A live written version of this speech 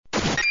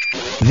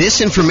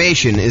This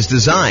information is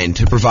designed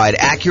to provide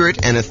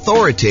accurate and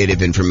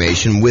authoritative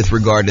information with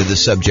regard to the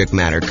subject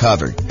matter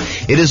covered.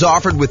 It is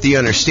offered with the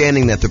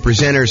understanding that the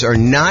presenters are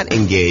not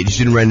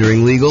engaged in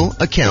rendering legal,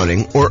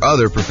 accounting, or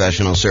other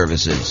professional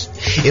services.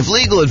 If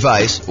legal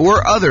advice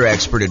or other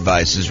expert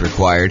advice is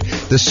required,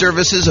 the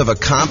services of a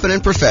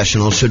competent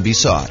professional should be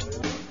sought.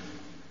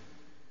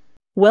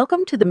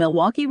 Welcome to the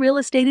Milwaukee Real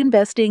Estate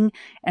Investing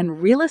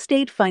and Real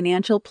Estate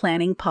Financial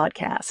Planning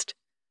Podcast.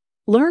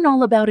 Learn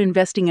all about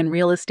investing in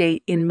real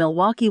estate in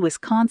Milwaukee,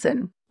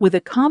 Wisconsin, with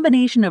a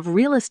combination of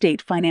real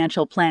estate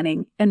financial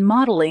planning and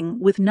modeling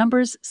with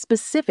numbers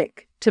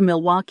specific to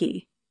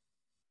Milwaukee.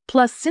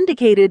 Plus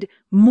syndicated,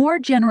 more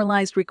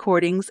generalized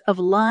recordings of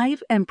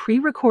live and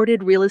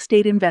pre-recorded real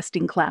estate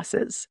investing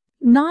classes,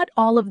 not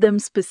all of them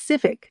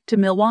specific to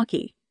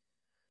Milwaukee.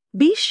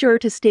 Be sure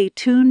to stay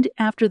tuned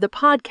after the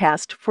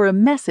podcast for a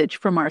message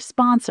from our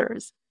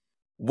sponsors.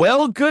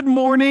 Well, good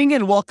morning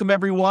and welcome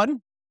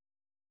everyone.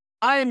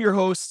 I am your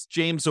host,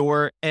 James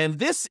Orr, and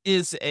this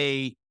is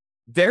a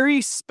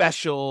very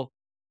special,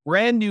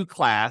 brand new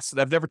class that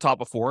I've never taught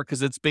before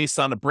because it's based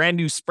on a brand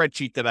new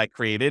spreadsheet that I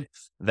created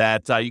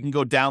that you can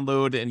go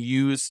download and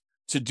use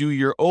to do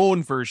your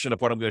own version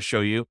of what I'm going to show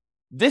you.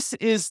 This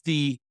is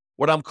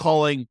what I'm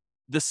calling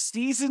the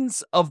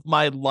Seasons of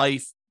My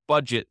Life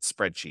budget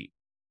spreadsheet.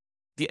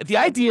 The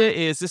idea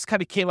is this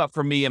kind of came up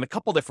for me in a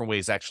couple different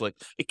ways, actually.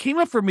 It came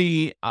up for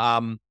me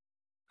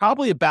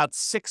probably about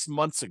 6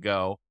 months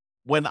ago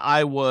when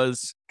I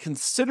was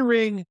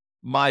considering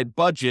my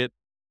budget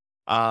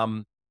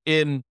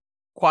in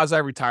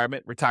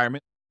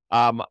quasi-retirement.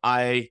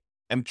 I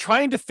am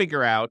trying to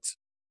figure out,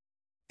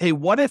 hey,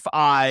 what if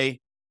I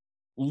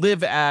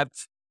live at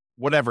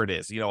whatever it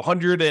is,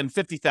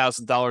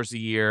 $150,000 a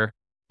year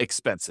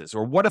expenses,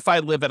 or what if I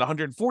live at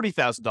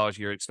 $140,000 a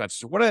year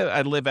expenses, or what if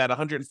I live at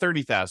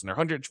 $130,000 or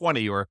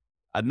 120 or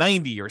a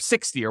 90 or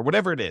 60 or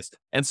whatever it is.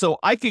 And so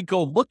I could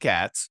go look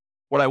at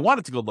what I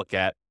wanted to go look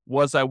at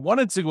was I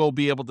wanted to go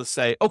be able to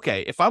say,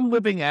 okay, if I'm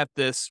living at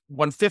this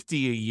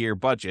 $150 a year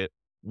budget,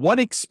 what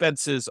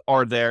expenses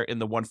are there in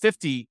the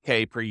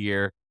 $150K per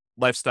year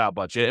lifestyle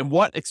budget? And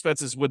what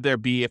expenses would there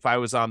be if I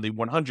was on the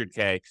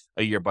 $100K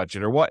a year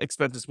budget? Or what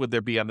expenses would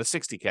there be on the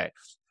 $60K?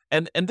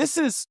 And this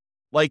is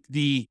like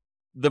the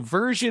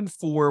version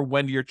for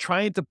when you're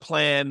trying to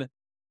plan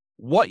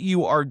what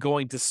you are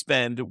going to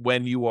spend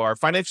when you are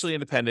financially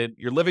independent,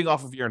 you're living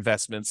off of your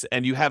investments,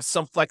 and you have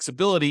some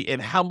flexibility in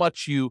how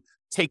much you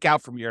take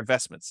out from your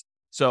investments.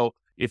 So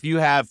if you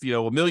have,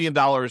 $1 million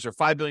or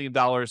 $5 million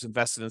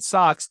invested in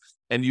stocks,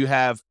 and you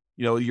have,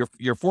 your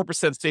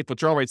 4% state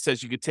withdrawal rate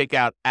says you could take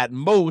out at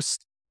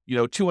most,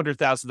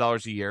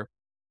 $200,000 a year.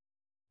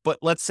 But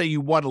let's say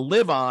you want to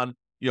live on,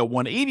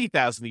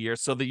 $180,000 a year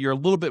so that you're a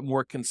little bit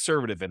more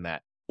conservative in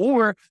that.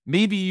 Or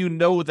maybe you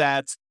know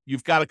that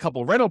you've got a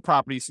couple rental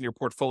properties in your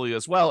portfolio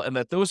as well, and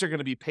that those are going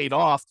to be paid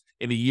off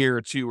in a year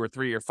or 2 or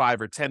 3 or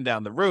 5 or 10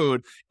 down the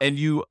road. And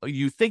you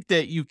think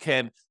that you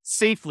can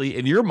safely,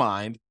 in your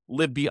mind,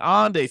 live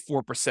beyond a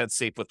 4%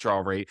 safe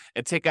withdrawal rate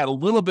and take out a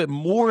little bit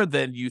more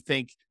than you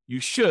think you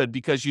should,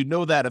 because you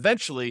know that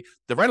eventually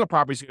the rental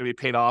properties are going to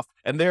be paid off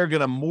and they're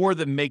going to more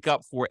than make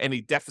up for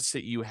any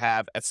deficit you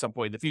have at some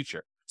point in the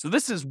future. So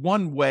this is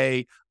one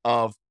way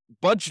of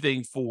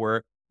budgeting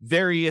for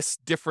various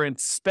different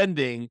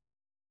spending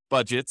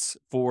budgets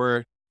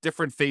for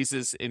different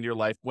phases in your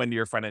life when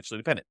you're financially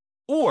independent.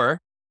 Or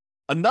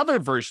another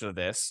version of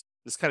this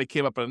kind of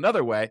came up in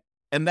another way,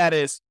 and that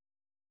is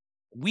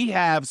we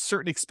have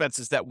certain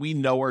expenses that we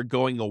know are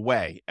going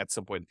away at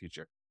some point in the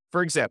future.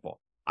 For example,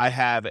 I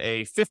have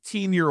a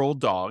 15-year-old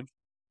dog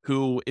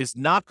who is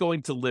not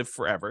going to live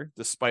forever,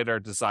 despite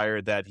our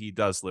desire that he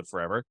does live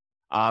forever.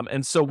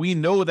 And so we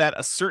know that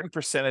a certain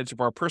percentage of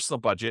our personal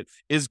budget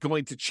is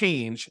going to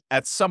change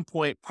at some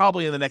point,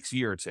 probably in the next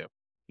year or two.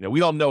 We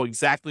don't know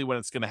exactly when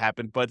it's going to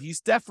happen, but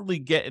he's definitely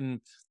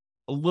getting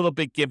a little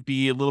bit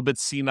gimpy, a little bit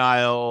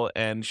senile,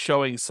 and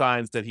showing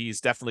signs that he's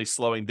definitely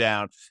slowing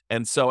down.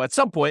 And so at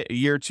some point, a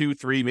year, 2,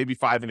 3, maybe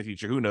 5 in the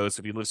future, who knows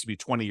if he lives to be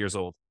 20 years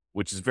old,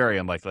 which is very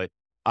unlikely.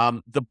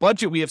 The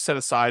budget we have set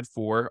aside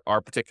for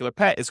our particular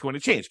pet is going to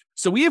change.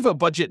 So we have a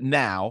budget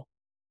now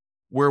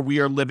where we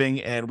are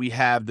living and we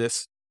have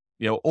this,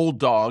 old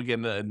dog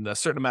and a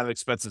certain amount of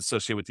expenses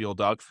associated with the old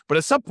dog. But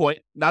at some point,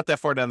 not that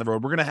far down the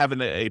road, we're going to have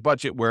a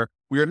budget where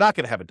we are not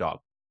going to have a dog.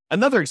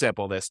 Another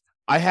example of this,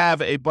 I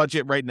have a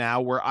budget right now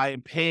where I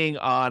am paying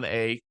on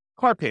a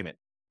car payment.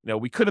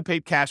 We could have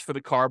paid cash for the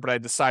car, but I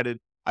decided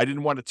I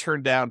didn't want to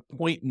turn down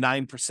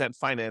 0.9%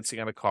 financing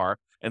on a car.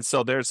 And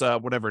so there's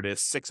whatever it is,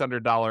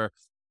 $600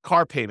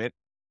 car payment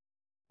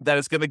that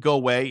is going to go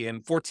away in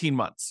 14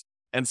 months.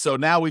 And so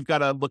now we've got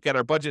to look at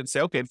our budget and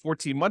say, okay, in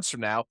 14 months from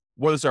now,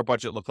 what does our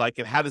budget look like?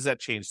 And how does that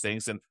change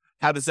things? And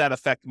how does that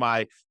affect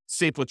my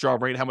safe withdrawal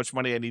rate, how much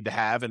money I need to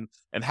have, and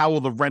how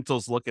will the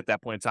rentals look at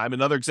that point in time?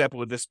 Another example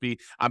would this be,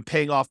 I'm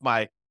paying off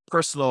my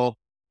personal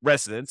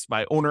residence,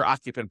 my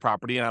owner-occupant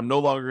property, and I'm no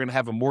longer going to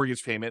have a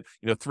mortgage payment,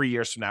 3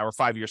 years from now or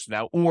 5 years from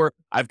now. Or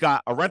I've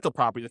got a rental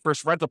property. The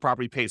first rental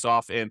property pays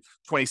off in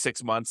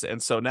 26 months.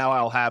 And so now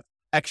I'll have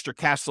extra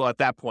cash flow at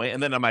that point.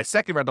 And then on my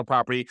second rental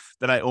property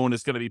that I own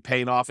is going to be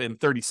paying off in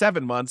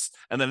 37 months.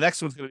 And the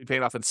next one's going to be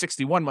paying off in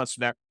 61 months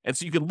from now. And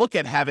so you can look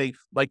at having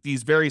like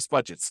these various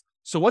budgets.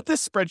 So what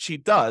this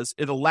spreadsheet does,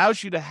 it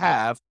allows you to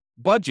have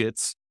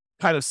budgets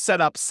kind of set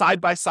up side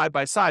by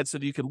side so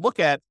that you can look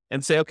at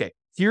and say, okay,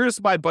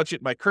 here's my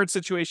budget, my current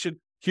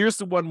situation. Here's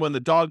the one when the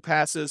dog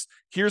passes.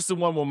 Here's the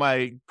one when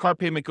my car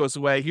payment goes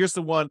away. Here's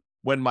the one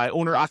when my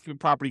owner-occupant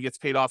property gets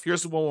paid off.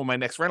 Here's the one where my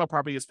next rental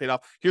property gets paid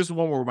off. Here's the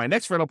one where my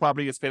next rental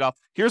property gets paid off.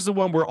 Here's the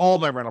one where all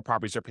my rental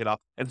properties are paid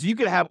off. And so you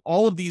can have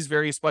all of these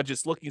various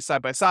budgets looking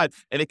side by side,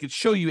 and it can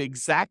show you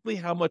exactly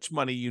how much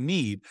money you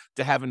need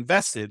to have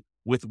invested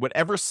with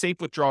whatever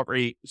safe withdrawal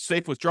rate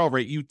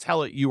you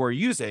tell it you are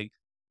using.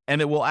 And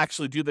it will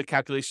actually do the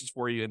calculations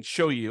for you and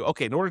show you,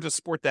 okay, in order to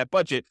support that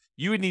budget,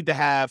 you would need to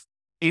have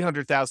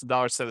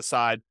 $800,000 set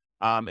aside,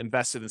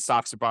 invested in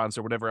stocks or bonds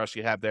or whatever else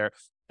you have there,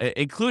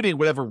 including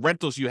whatever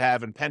rentals you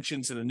have and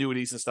pensions and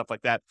annuities and stuff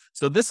like that.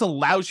 So this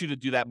allows you to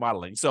do that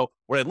modeling. So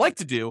what I'd like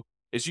to do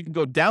is you can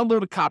go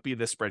download a copy of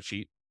this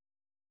spreadsheet.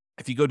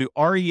 If you go to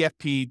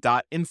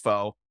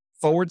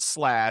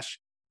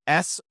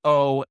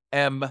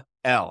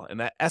refp.info/SOML, and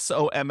that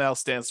SOML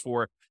stands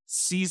for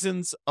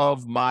Seasons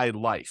of My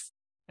Life.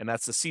 And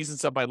that's the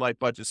Seasons of My Life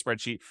budget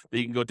spreadsheet that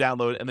you can go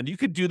download. And then you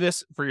could do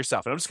this for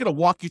yourself. And I'm just going to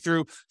walk you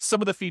through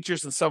some of the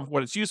features and some of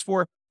what it's used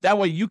for. That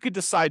way you could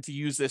decide to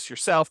use this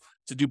yourself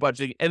to do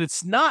budgeting. And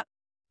it's not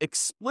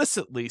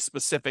explicitly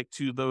specific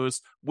to those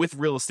with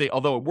real estate,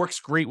 although it works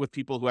great with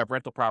people who have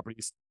rental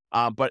properties.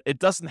 But it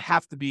doesn't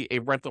have to be a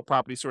rental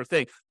property sort of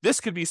thing. This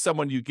could be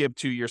someone you give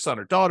to your son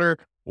or daughter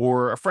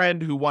or a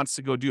friend who wants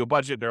to go do a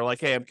budget. They're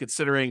like, hey, I'm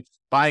considering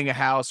buying a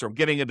house, or I'm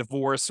getting a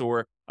divorce,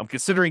 or I'm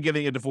considering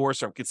getting a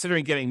divorce, or I'm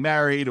considering getting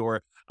married, or,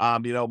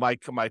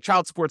 my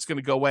child support's going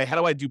to go away. How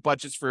do I do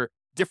budgets for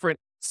different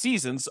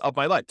seasons of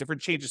my life,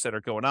 different changes that are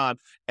going on?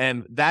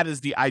 And that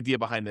is the idea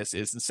behind this,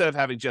 is instead of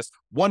having just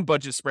one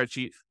budget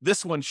spreadsheet,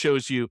 this one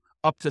shows you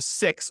up to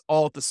 6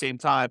 all at the same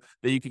time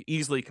that you can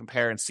easily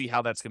compare and see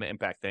how that's going to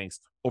impact things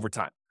over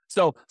time.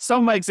 So some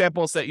of my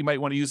examples that you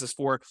might want to use this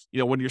for,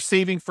 when you're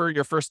saving for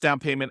your first down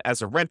payment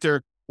as a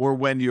renter, or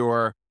when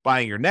you're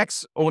buying your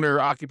next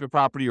owner-occupant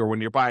property, or when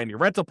you're buying your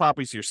rental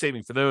property, so you're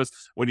saving for those.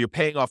 When you're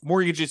paying off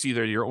mortgages,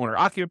 either your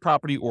owner-occupant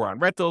property or on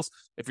rentals.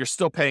 If you're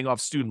still paying off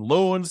student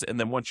loans, and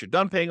then once you're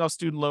done paying off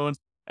student loans,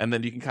 and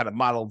then you can kind of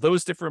model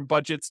those different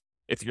budgets.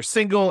 If you're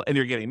single and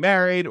you're getting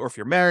married, or if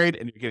you're married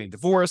and you're getting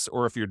divorced,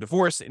 or if you're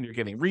divorced and you're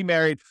getting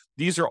remarried,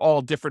 these are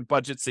all different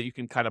budgets that you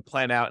can kind of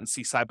plan out and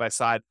see side by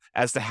side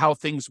as to how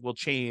things will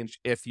change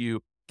if you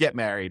get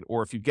married,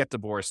 or if you get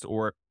divorced,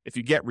 or if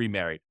you get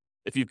remarried.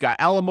 If you've got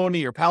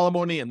alimony or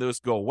palimony and those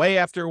go away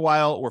after a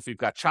while, or if you've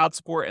got child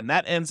support and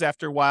that ends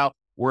after a while,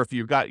 or if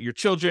you've got your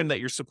children that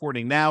you're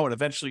supporting now and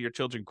eventually your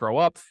children grow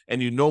up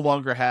and you no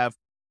longer have,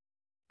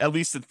 at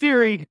least in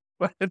theory,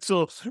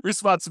 financial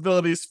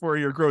responsibilities for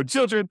your grown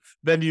children,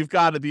 then you've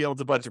got to be able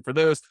to budget for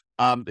those.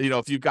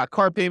 If you've got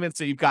car payments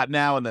that you've got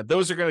now and then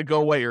those are going to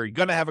go away, or you're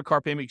going to have a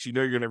car payment because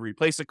you're going to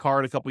replace a car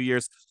in a couple of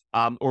years,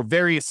 or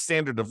various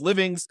standard of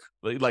livings,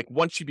 like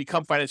once you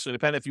become financially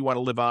independent, if you want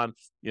to live on,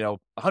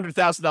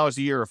 $100,000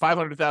 a year, or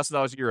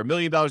 $500,000 a year, or $1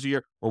 million a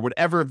year, or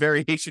whatever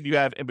variation you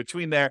have in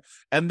between there.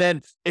 And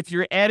then if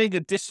you're adding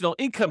additional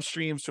income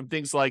streams from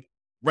things like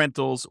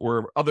rentals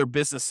or other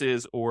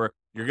businesses, or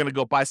you're going to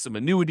go buy some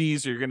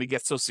annuities, or you're going to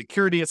get Social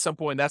Security at some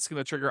point, that's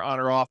going to trigger on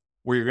or off,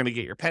 where you're going to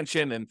get your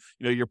pension, and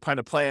you're kind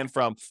of plan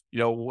from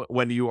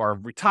when you are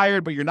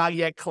retired, but you're not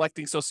yet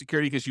collecting Social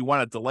Security because you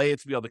want to delay it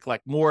to be able to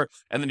collect more,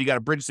 and then you got to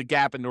bridge the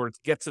gap in order to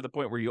get to the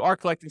point where you are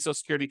collecting Social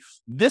Security.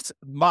 This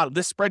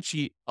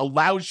spreadsheet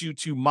allows you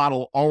to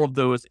model all of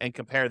those and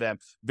compare them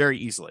very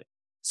easily.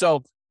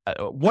 So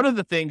one of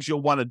the things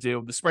you'll want to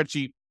do, the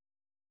spreadsheet.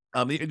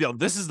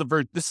 This is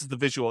the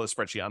visual of the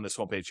spreadsheet on this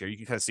homepage here. You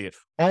can kind of see it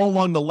all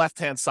along the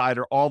left-hand side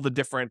are all the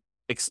different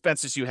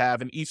expenses you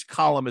have, and each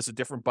column is a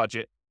different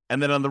budget.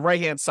 And then on the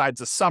right-hand side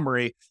is a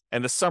summary,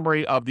 and the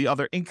summary of the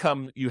other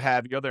income you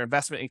have, your other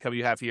investment income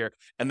you have here.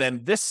 And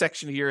then this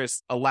section here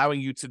is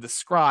allowing you to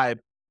describe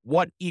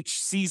what each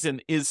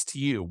season is to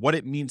you, what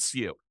it means to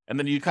you. And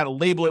then you kind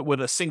of label it with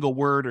a single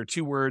word or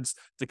 2 words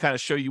to kind of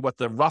show you what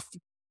the rough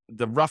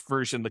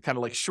version, the kind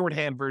of like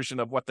shorthand version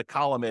of what the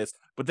column is.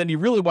 But then you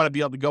really want to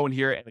be able to go in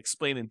here and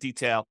explain in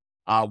detail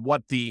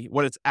what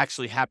is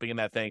actually happening in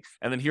that thing.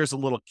 And then here's a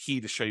little key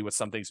to show you what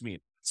some things mean.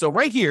 So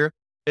right here,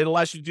 it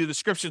allows you to do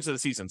descriptions of the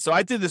season. So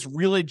I did this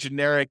really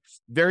generic,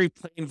 very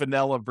plain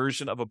vanilla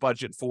version of a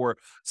budget for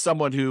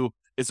someone who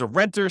is a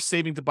renter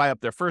saving to buy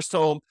up their first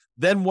home.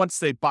 Then once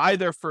they buy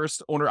their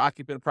first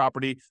owner-occupant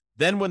property,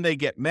 then when they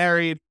get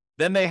married,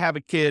 then they have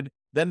a kid,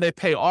 then they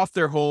pay off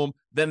their home,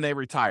 then they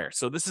retire.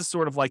 So this is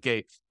sort of like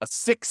a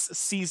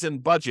 6-season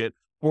budget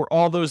for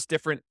all those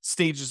different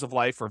stages of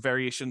life or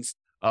variations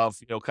of,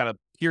 kind of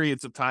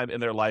periods of time in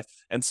their life.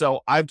 And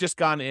so I've just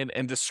gone in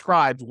and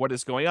described what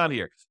is going on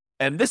here.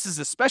 And this is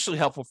especially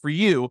helpful for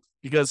you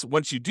because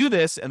once you do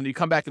this and you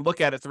come back and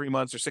look at it 3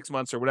 months or 6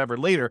 months or whatever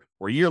later,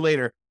 or a year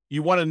later,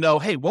 you want to know,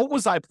 hey, what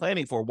was I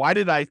planning for? Why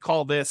did I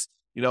call this,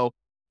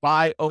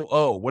 buy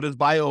OO. What does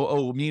buy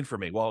OO mean for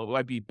me? Well, it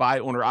might be buy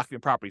owner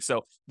occupant property.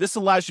 So this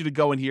allows you to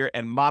go in here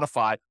and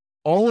modify.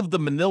 All of the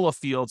manila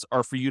fields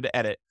are for you to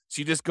edit.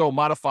 So you just go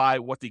modify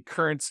what the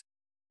current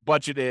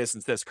budget is.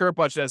 It says current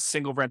budget as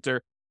single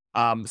renter,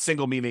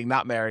 single meaning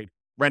not married,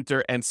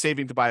 renter, and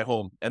saving to buy a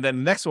home. And then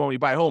the next one, when you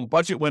buy a home,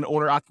 budget when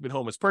owner occupant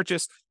home is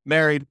purchased,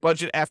 married,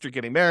 budget after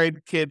getting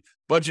married, kid,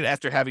 budget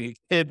after having a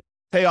kid,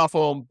 pay off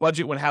home,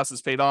 budget when house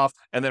is paid off,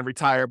 and then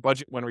retire,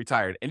 budget when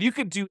retired. And you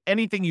can do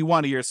anything you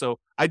want here. So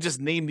I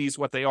just named these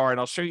what they are, and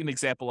I'll show you an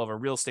example of a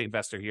real estate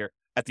investor here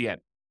at the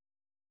end.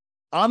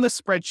 On the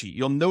spreadsheet,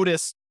 you'll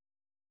notice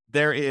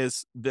there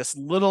is this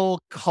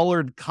little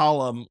colored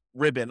column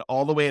ribbon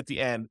all the way at the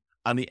end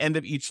on the end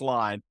of each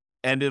line,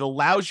 and it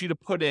allows you to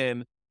put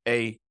in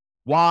a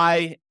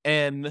Y,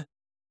 N,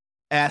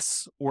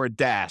 S, or a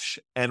dash.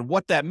 And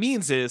what that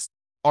means is,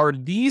 are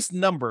these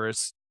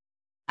numbers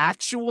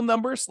actual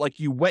numbers, like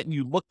you went and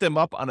you looked them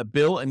up on a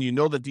bill and you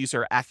know that these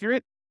are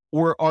accurate?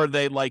 Or are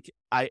they like,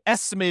 I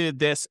estimated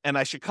this and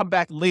I should come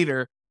back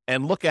later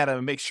and look at them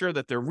and make sure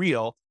that they're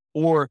real?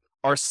 Or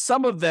are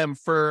some of them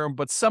firm,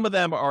 but some of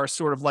them are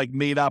sort of like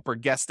made up or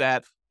guessed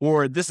at,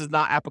 or this is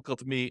not applicable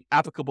to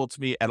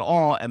me at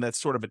all, and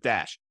that's sort of a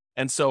dash.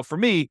 And so for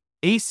me,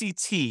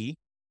 ACT,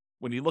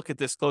 when you look at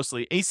this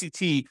closely,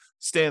 ACT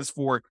stands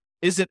for,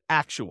 is it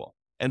actual?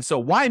 And so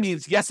Y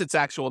means, yes, it's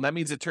actual. And that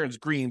means it turns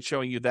green,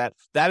 showing you that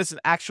that is an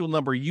actual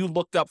number you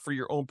looked up for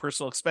your own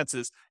personal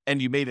expenses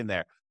and you made in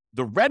there.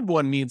 The red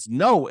one means,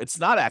 no, it's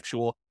not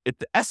actual.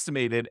 It's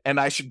estimated. And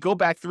I should go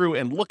back through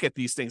and look at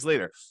these things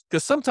later.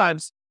 Because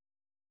sometimes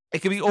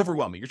it can be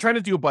overwhelming. You're trying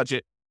to do a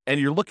budget and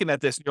you're looking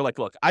at this and you're like,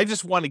 look, I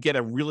just want to get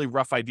a really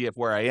rough idea of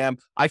where I am.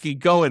 I can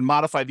go and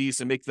modify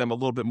these and make them a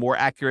little bit more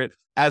accurate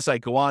as I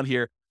go on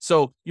here.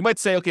 So you might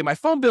say, okay, my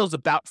phone bill is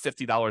about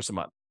 $50 a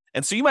month.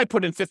 And so you might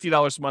put in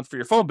 $50 a month for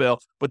your phone bill,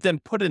 but then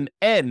put an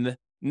N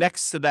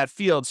next to that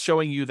field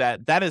showing you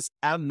that that is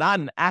not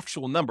an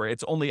actual number.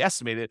 It's only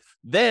estimated.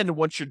 Then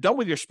once you're done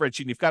with your spreadsheet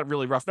and you've got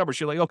really rough numbers,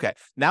 you're like, okay,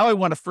 now I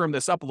want to firm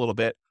this up a little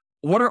bit.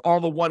 What are all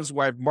the ones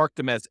where I've marked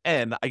them as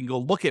N? I can go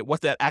look at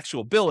what that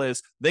actual bill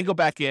is, then go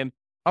back in,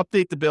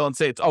 update the bill and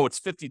say, it's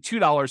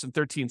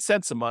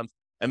 $52.13 a month.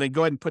 And then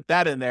go ahead and put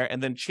that in there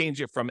and then change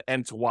it from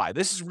N to Y.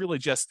 This is really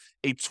just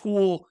a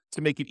tool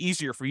to make it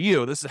easier for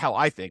you. This is how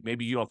I think.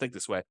 Maybe you don't think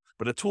this way,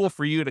 but a tool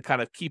for you to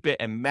kind of keep it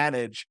and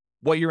manage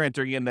what you're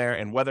entering in there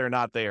and whether or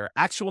not they are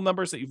actual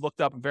numbers that you've looked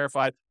up and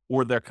verified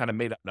or they're kind of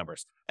made up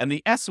numbers. And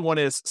the S one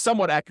is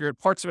somewhat accurate.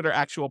 Parts of it are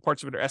actual,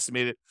 parts of it are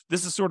estimated.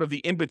 This is sort of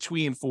the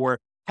in-between for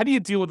how do you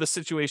deal with a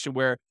situation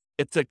where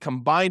it's a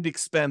combined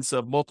expense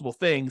of multiple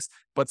things,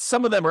 but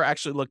some of them are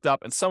actually looked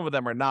up and some of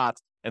them are not.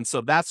 And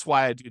so that's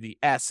why I do the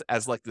S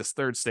as like this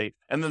third state.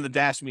 And then the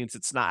dash means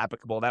it's not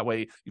applicable. That way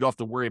you don't have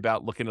to worry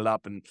about looking it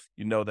up and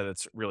you know that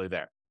it's really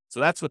there.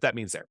 So that's what that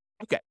means there.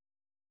 Okay.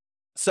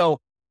 So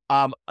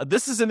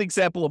this is an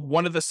example of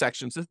one of the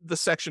sections. This is the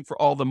section for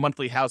all the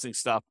monthly housing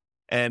stuff.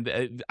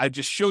 And I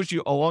just showed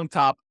you along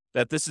top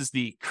that this is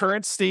the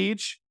current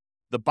stage,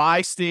 the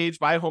buy stage,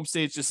 buy a home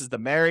stage. This is the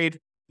married.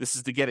 This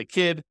is to get a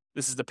kid.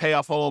 This is the pay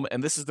off home.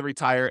 And this is the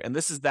retire. And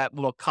this is that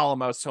little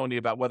column I was telling you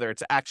about, whether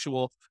it's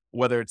actual,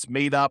 whether it's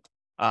made up,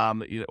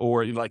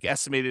 or like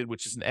estimated,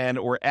 which is an N,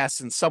 or S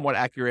and somewhat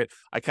accurate.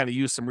 I kind of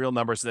use some real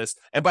numbers in this.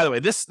 And by the way,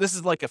 this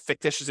is like a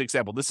fictitious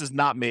example. This is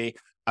not me.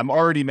 I'm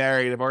already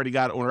married. I've already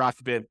got owner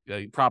occupant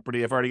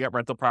property. I've already got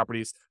rental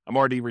properties. I'm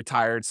already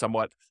retired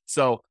somewhat.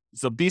 So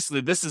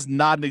basically, this is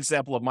not an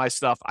example of my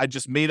stuff. I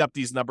just made up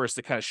these numbers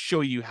to kind of show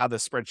you how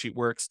this spreadsheet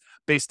works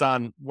based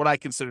on what I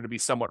consider to be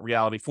somewhat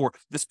reality for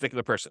this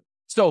particular person.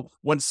 So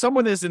when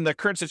someone is in the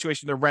current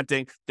situation, they're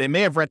renting, they may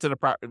have rented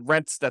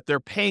rents that they're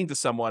paying to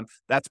someone.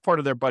 That's part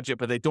of their budget,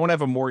 but they don't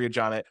have a mortgage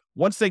on it.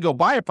 Once they go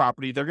buy a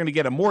property, they're going to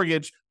get a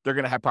mortgage. They're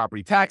going to have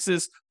property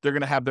taxes. They're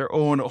going to have their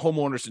own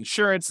homeowner's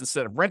insurance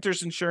instead of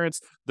renter's insurance.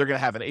 They're going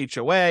to have an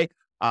HOA.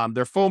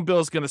 Their phone bill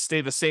is going to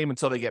stay the same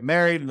until they get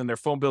married, and then their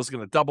phone bill is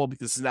going to double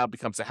because it now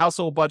becomes a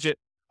household budget.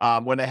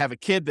 When they have a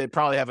kid, they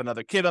probably have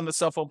another kid on the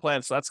cell phone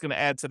plan, so that's going to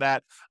add to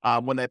that.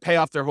 When they pay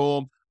off their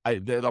home,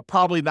 they'll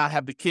probably not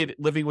have the kid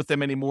living with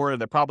them anymore.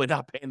 They're probably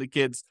not paying the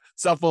kid's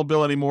cell phone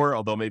bill anymore,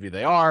 although maybe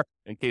they are,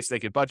 in case they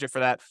could budget for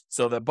that.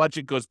 So the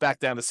budget goes back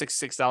down to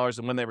 $66,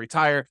 and when they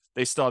retire,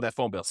 they still have that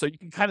phone bill. So you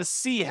can kind of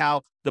see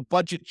how the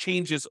budget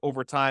changes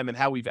over time and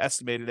how we've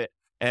estimated it.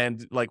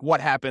 And like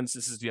what happens,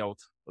 this is,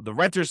 the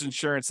renter's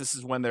insurance, this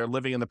is when they're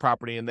living in the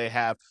property and they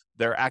have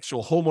their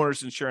actual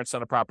homeowner's insurance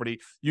on a property.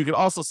 You can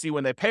also see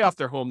when they pay off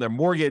their home, their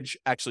mortgage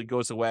actually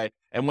goes away.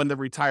 And when they're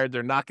retired,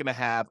 they're not going to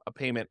have a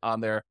payment on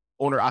their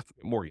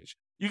owner-occupant mortgage.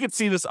 You can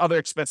see this other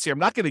expense here. I'm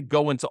not going to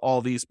go into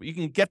all these, but you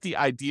can get the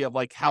idea of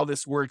like how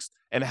this works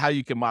and how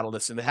you can model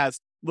this. And it has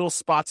little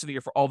spots in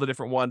here for all the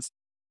different ones.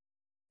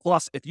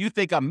 Plus, if you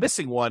think I'm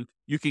missing one,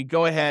 you can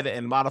go ahead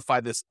and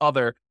modify this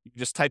other. You can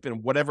just type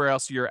in whatever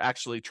else you're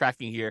actually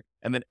tracking here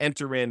and then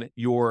enter in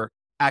your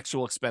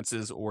actual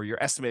expenses or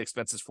your estimated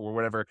expenses for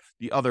whatever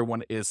the other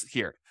one is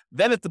here.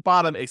 Then at the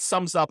bottom, it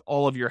sums up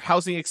all of your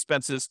housing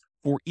expenses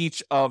for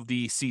each of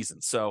the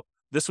seasons. So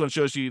this one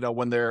shows you,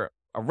 when they're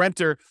a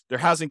renter, their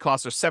housing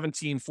costs are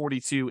 17,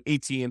 42,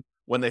 18.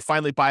 When they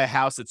finally buy a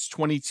house, it's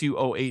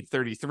 22, 08,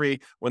 33.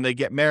 When they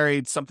get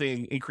married,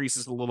 something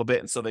increases a little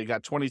bit. And so they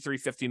got 23,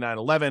 59,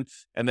 11.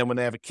 And then when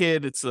they have a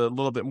kid, it's a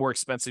little bit more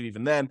expensive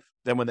even then.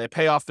 Then when they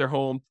pay off their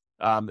home,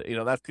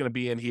 that's going to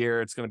be in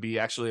here. It's going to be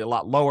actually a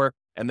lot lower.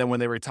 And then when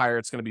they retire,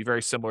 it's going to be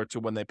very similar to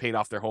when they paid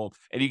off their home.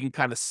 And you can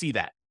kind of see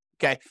that.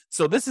 Okay.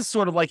 So this is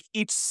sort of like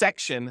each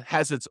section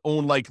has its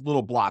own like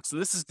little block. So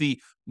this is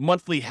the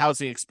monthly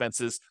housing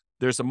expenses.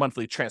 There's a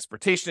monthly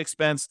transportation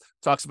expense,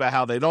 talks about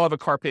how they don't have a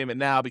car payment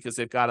now because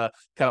they've got a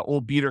kind of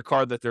old beater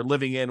car that they're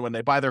living in. When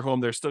they buy their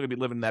home, they're still going to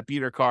be living in that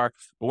beater car.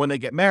 But when they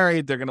get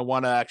married, they're going to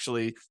want to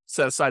actually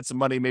set aside some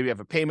money, maybe have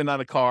a payment on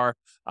a car.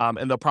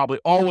 And they'll probably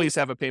always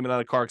have a payment on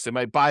a car because they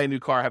might buy a new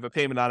car, have a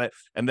payment on it.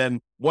 And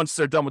then once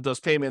they're done with those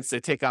payments,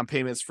 they take on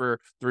payments for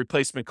the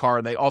replacement car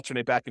and they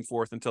alternate back and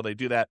forth until they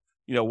do that.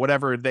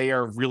 Whatever they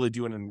are really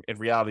doing in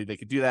reality, they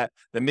could do that.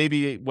 Then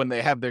maybe when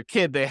they have their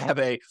kid, they have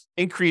a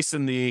increase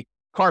in the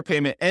car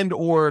payment and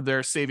or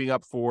they're saving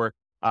up for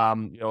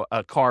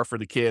a car for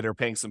the kid or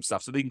paying some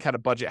stuff. So they can kind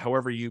of budget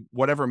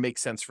whatever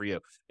makes sense for you.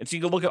 And so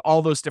you can look at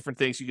all those different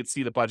things. You can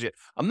see the budget.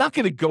 I'm not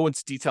going to go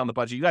into detail on the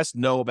budget. You guys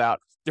know about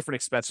different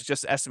expenses,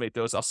 just estimate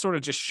those. I'll sort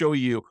of just show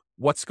you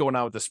what's going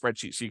on with the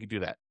spreadsheet so you can do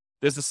that.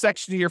 There's a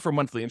section here for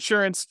monthly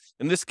insurance.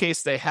 In this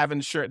case, they have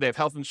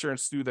health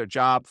insurance through their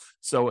job.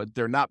 So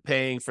they're not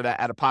paying for that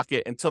out of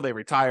pocket until they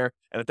retire.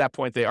 And at that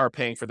point, they are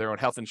paying for their own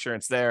health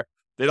insurance there.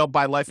 They don't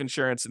buy life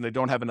insurance and they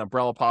don't have an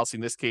umbrella policy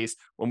in this case.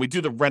 When we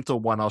do the rental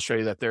one, I'll show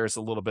you that there's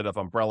a little bit of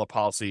umbrella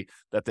policy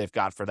that they've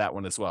got for that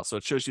one as well. So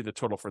it shows you the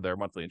total for their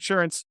monthly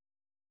insurance.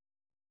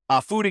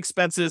 Food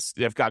expenses,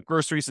 they've got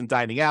groceries and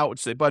dining out,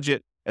 which they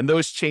budget. And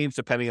those change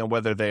depending on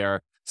whether they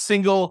are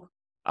single,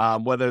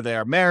 whether they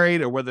are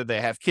married or whether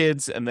they have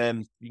kids. And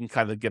then you can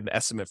kind of get an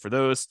estimate for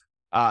those.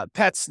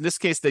 Pets, in this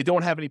case, they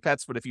don't have any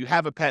pets, but if you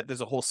have a pet, there's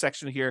a whole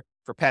section here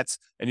for pets.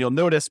 And you'll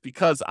notice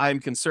because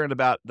I'm concerned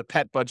about the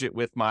pet budget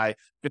with my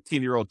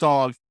 15-year-old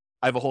dog,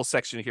 I have a whole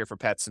section here for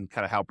pets and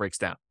kind of how it breaks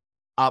down.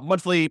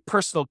 Monthly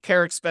personal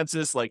care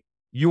expenses like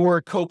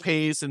your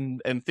copays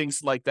and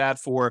things like that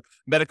for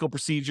medical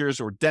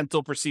procedures or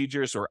dental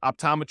procedures or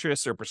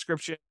optometrists or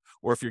prescription,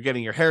 or if you're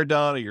getting your hair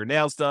done or your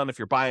nails done, if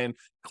you're buying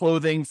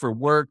clothing for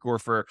work or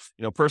for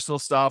personal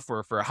stuff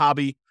or for a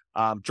hobby.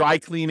 Dry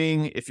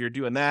cleaning, if you're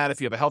doing that, if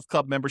you have a health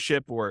club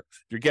membership or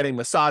if you're getting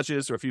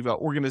massages or if you've got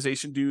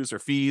organization dues or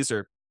fees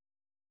or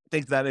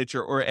things of that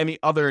nature or any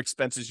other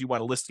expenses you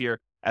want to list here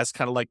as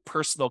kind of like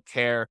personal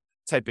care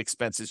type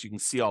expenses, you can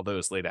see all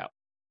those laid out.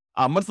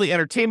 Monthly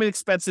entertainment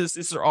expenses,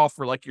 these are all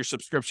for like your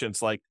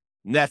subscriptions like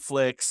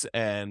Netflix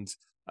and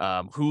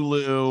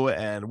Hulu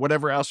and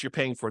whatever else you're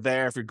paying for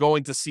there. If you're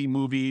going to see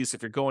movies,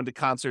 if you're going to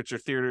concerts or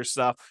theater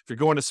stuff, if you're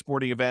going to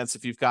sporting events,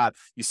 if you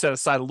set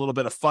aside a little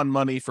bit of fun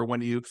money for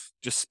when you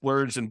just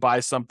splurge and buy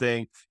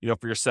something,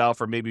 for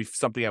yourself or maybe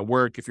something at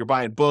work, if you're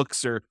buying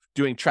books or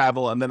doing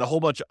travel, and then a whole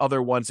bunch of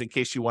other ones in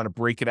case you want to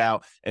break it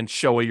out and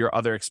show where your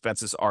other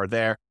expenses are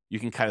there. You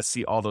can kind of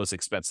see all those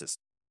expenses.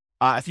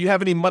 If you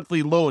have any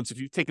monthly loans, if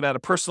you've taken out a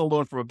personal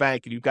loan from a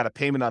bank and you've got a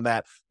payment on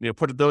that,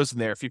 put those in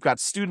there. If you've got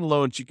student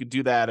loans, you could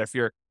do that. If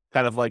you're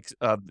kind of like,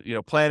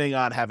 planning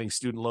on having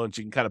student loans,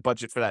 you can kind of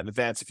budget for that in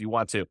advance if you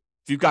want to.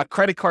 If you've got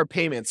credit card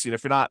payments,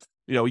 if you're not,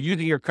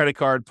 using your credit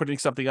card, putting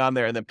something on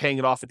there and then paying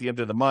it off at the end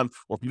of the month,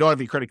 or if you don't have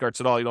any credit cards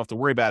at all, you don't have to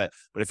worry about it.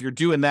 But if you're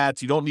doing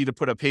that, you don't need to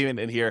put a payment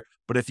in here.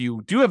 But if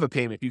you do have a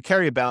payment, if you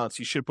carry a balance,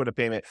 you should put a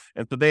payment.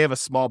 And so they have a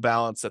small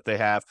balance that they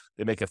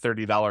make a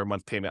 $30 a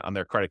month payment on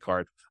their credit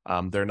card.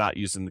 They're not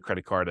using the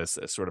credit card as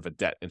sort of a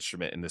debt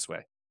instrument in this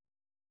way.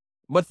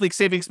 Monthly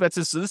saving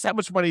expenses. So this is how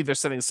much money they're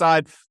setting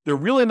aside. They're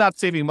really not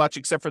saving much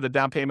except for the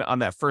down payment on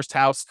that first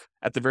house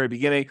at the very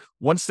beginning.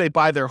 Once they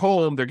buy their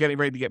home, they're getting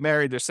ready to get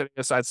married. They're setting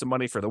aside some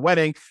money for the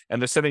wedding,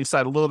 and they're setting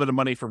aside a little bit of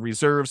money for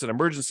reserves and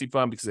emergency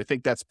fund because they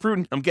think that's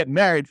prudent. I'm getting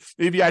married.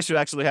 Maybe I should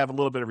actually have a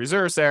little bit of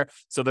reserves there.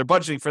 So they're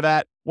budgeting for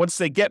that. Once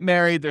they get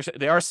married,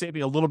 they are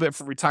saving a little bit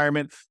for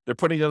retirement. They're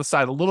putting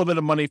aside a little bit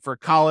of money for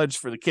college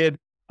for the kid.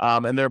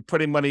 And they're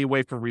putting money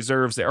away for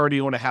reserves. They already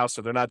own a house,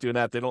 so they're not doing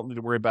that. They don't need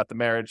to worry about the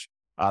marriage,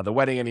 the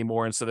wedding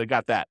anymore. And so they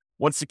got that.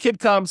 Once the kid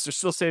comes, they're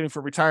still saving for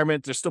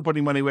retirement. They're still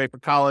putting money away for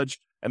college,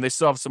 and they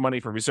still have some money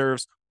for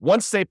reserves.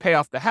 Once they pay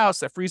off the house,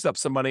 that frees up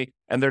some money,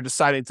 and they're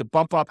deciding to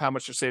bump up how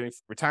much they're saving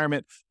for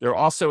retirement. They're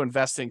also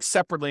investing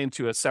separately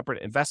into a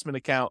separate investment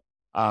account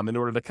in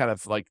order to kind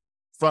of like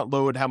front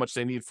load how much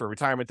they need for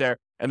retirement there.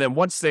 And then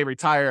once they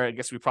retire, I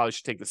guess we probably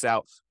should take this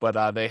out,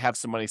 but they have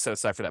some money set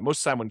aside for that. Most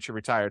of the time when you're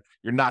retired,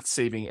 you're not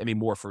saving any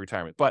more for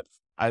retirement. But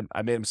I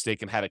made a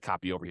mistake and had a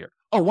copy over here.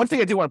 Oh, one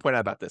thing I do want to point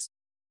out about this.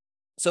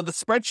 So the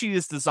spreadsheet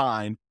is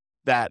designed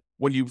that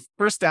when you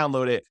first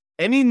download it,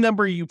 any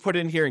number you put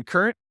in here in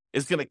current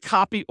is going to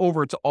copy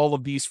over to all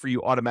of these for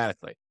you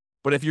automatically.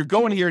 But if you're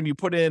going here and you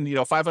put in,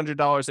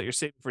 $500 that you're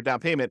saving for down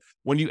payment,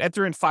 when you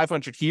enter in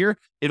 500 here,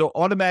 it'll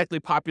automatically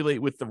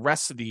populate with the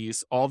rest of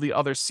these, all the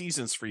other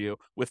seasons for you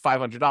with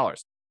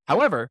 $500.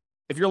 However,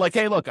 If you're like,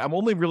 hey, look, I'm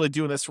only really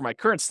doing this for my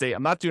current state,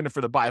 I'm not doing it for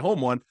the buy home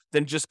one,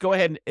 then just go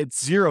ahead and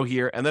it's 0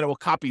 here, and then it will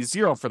copy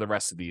 0 for the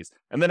rest of these.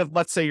 And then if,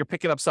 let's say you're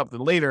picking up something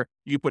later,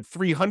 you put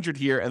 300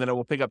 here, and then it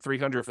will pick up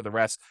 300 for the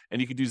rest,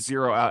 and you can do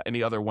 0 out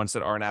any other ones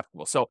that aren't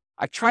applicable. So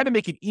I try to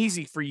make it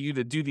easy for you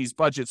to do these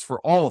budgets for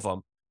all of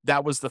them.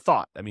 That was the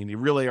thought. I mean, you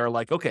really are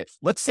like, okay,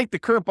 let's take the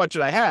current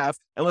budget I have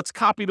and let's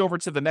copy it over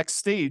to the next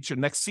stage or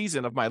next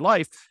season of my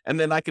life. And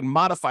then I can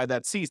modify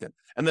that season.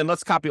 And then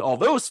let's copy all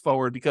those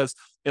forward, because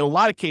in a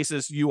lot of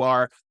cases, you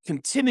are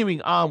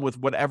continuing on with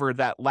whatever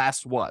that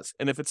last was.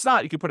 And if it's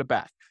not, you can put it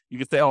back. You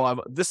can say,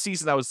 oh, this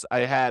season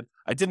I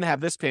didn't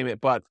have this payment,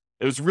 but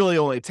it was really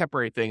only a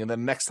temporary thing. And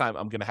then next time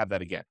I'm going to have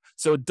that again.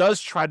 So it does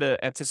try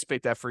to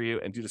anticipate that for you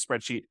and do the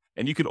spreadsheet,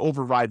 and you can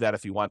override that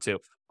if you want to.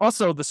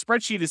 Also, the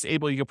spreadsheet is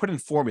able, you can put in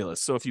formulas.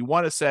 So if you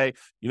want to say,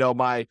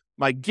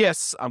 my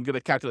gifts, I'm going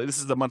to calculate, this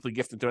is the monthly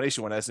gift and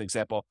donation one as an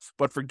example,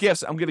 but for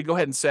gifts, I'm going to go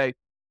ahead and say,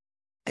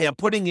 hey, I'm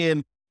putting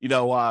in,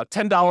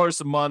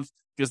 $10 a month,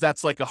 because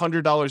that's like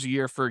 $100 a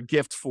year for a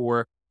gift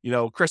for,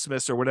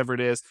 Christmas or whatever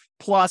it is.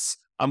 Plus,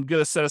 I'm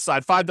going to set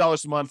aside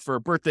 $5 a month for a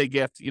birthday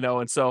gift,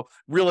 and so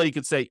really you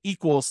could say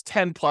equals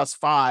 10 plus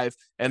 5,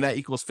 and that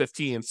equals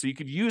 15. So you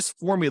could use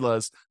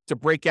formulas to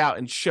break out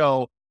and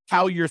show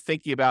how you're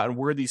thinking about and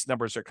where these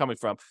numbers are coming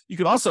from. You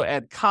can also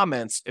add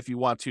comments if you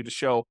want to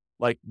show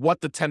like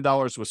what the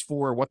 $10 was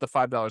for, what the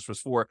 $5 was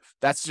for.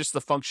 That's just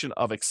the function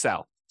of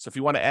Excel. So if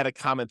you want to add a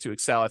comment to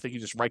Excel, I think you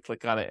just right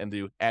click on it and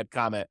do add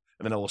comment,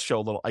 and then it will show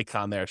a little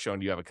icon there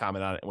showing you have a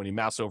comment on it. And when you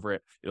mouse over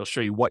it, it'll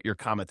show you what your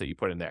comment that you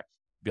put in there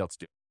be able to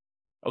do.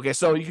 Okay,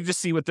 so you can just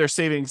see what they're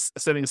setting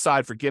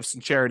aside for gifts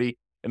and charity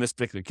in this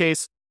particular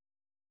case.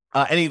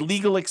 Any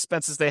legal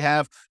expenses they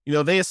have,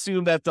 they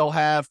assume that they'll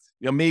have,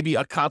 maybe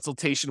a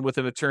consultation with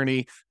an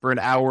attorney for an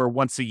hour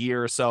once a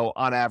year or so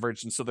on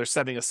average. And so they're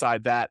setting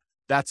aside that.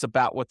 That's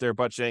about what they're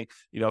budgeting.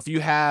 If you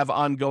have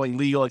ongoing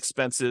legal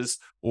expenses,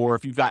 or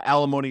if you've got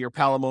alimony or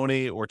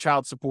palimony or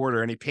child support,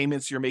 or any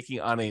payments you're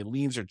making on any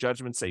liens or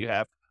judgments that you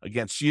have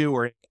against you,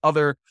 or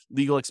other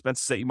legal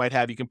expenses that you might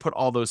have, you can put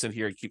all those in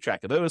here and keep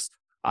track of those.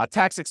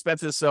 Tax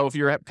expenses. So if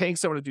you're paying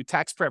someone to do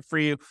tax prep for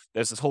you,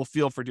 there's this whole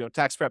field for doing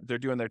tax prep. They're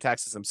doing their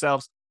taxes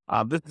themselves.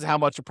 This is how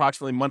much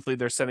approximately monthly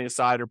they're setting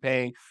aside or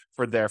paying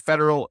for their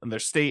federal and their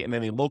state and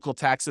any local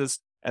taxes.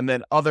 And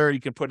then other, you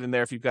can put in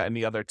there if you've got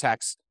any other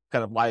tax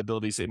kind of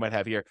liabilities that you might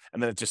have here.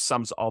 And then it just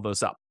sums all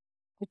those up.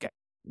 Okay.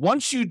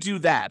 Once you do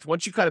that,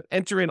 once you kind of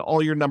enter in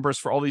all your numbers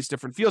for all these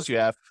different fields you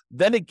have,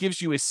 then it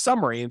gives you a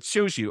summary and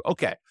shows you,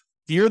 okay,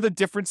 here are the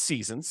different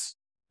seasons.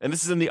 And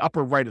this is in the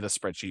upper right of the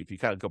spreadsheet. If you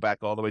kind of go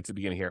back all the way to the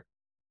beginning here.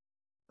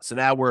 So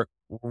now we're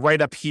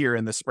right up here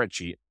in the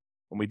spreadsheet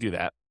when we do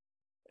that.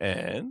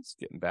 And it's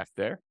getting back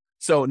there.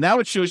 So now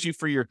it shows you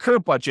for your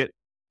current budget.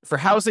 For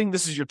housing,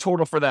 this is your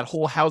total for that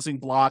whole housing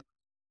block.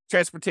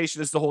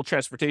 Transportation is the whole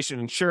transportation,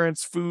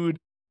 insurance, food,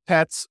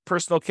 pets,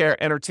 personal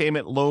care,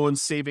 entertainment, loans,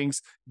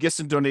 savings, gifts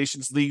and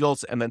donations,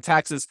 legals, and then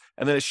taxes.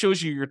 And then it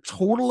shows you your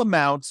total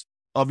amount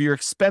of your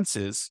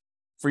expenses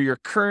for your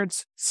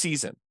current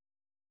season.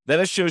 Then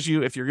it shows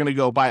you if you're going to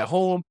go buy a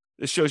home,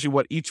 it shows you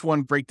what each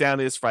one breakdown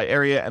is by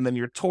area, and then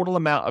your total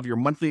amount of your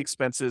monthly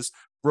expenses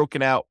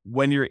broken out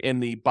when you're in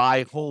the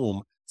buy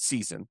home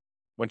season,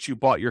 once you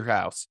bought your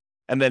house.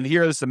 And then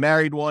here's the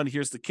married one,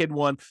 here's the kid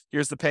one,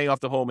 here's the paying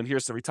off the home, and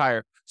here's the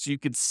retire. So you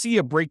can see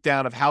a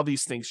breakdown of how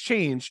these things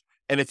change.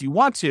 And if you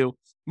want to,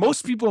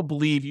 most people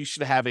believe you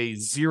should have a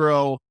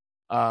 0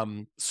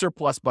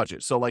 surplus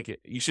budget. So like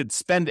you should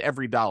spend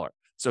every dollar.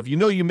 So if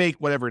you make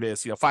whatever it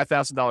is,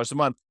 $5,000 a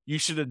month, you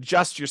should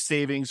adjust your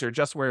savings or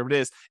adjust wherever it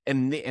is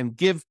and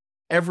give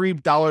every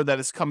dollar that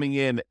is coming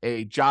in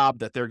a job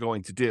that they're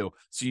going to do.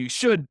 So you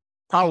should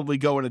probably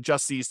go and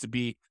adjust these to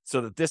be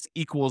so that this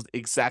equals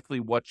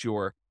exactly what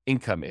your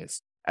income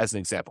is, as an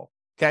example.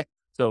 Okay.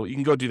 So you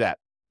can go do that.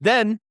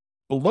 Then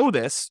below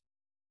this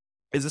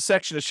is a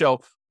section to show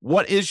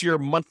what is your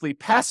monthly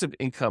passive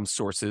income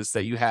sources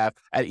that you have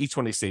at each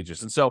one of these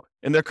stages. And so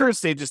in their current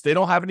stages, they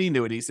don't have any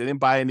annuities. They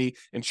didn't buy any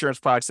insurance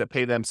products that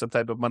pay them some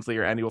type of monthly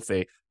or annual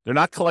fee. They're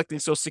not collecting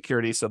Social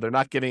Security, so they're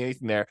not getting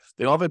anything there.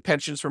 They don't have any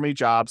pensions from any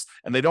jobs,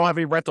 and they don't have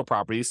any rental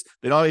properties.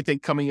 They don't have anything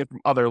coming in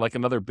from like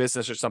another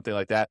business or something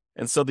like that.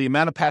 And so the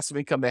amount of passive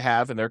income they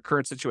have in their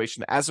current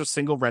situation as a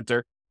single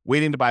renter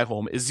waiting to buy a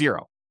home is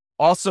 0.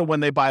 Also,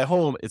 when they buy a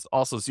home, it's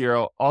also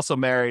 0. Also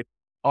married.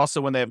 Also,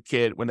 when they have a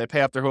kid, when they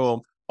pay off their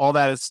home, all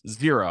that is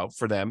 0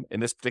 for them in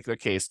this particular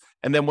case.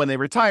 And then when they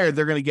retire,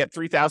 they're going to get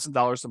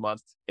 $3,000 a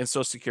month in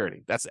Social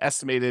Security. That's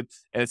estimated,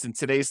 and it's in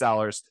today's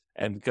dollars.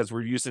 And because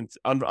we're using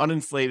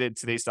uninflated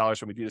today's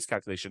dollars when we do this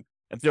calculation.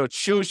 And so it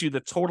shows you the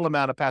total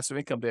amount of passive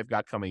income they've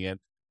got coming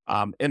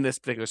in this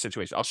particular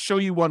situation. I'll show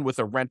you one with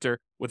a renter,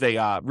 with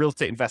a real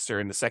estate investor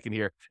in a second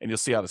here, and you'll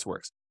see how this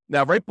works.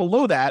 Now, right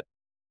below that,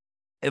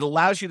 it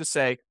allows you to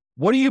say,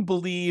 what do you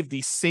believe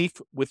the safe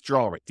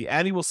withdrawal rate, the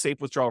annual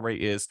safe withdrawal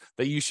rate is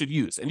that you should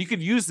use? And you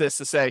could use this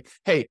to say,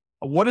 hey,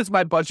 what is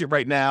my budget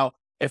right now?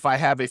 if I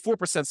have a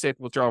 4% safe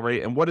withdrawal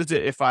rate? And what is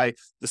it if I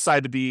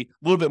decide to be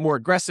a little bit more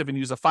aggressive and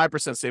use a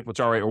 5% safe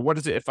withdrawal rate? Or what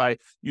is it if I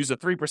use a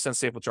 3%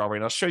 safe withdrawal rate?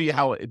 And I'll show you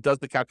how it does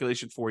the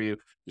calculation for you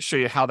to show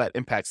you how that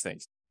impacts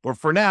things. But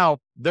for now,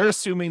 they're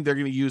assuming they're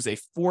going to use a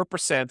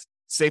 4%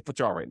 safe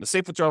withdrawal rate. And the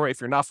safe withdrawal rate,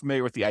 if you're not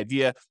familiar with the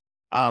idea,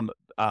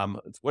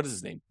 what is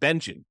his name?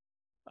 Benjamin.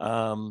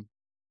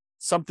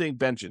 Something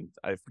Benjamin.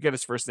 I forget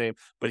his first name,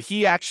 but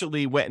he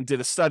actually went and did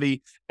a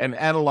study and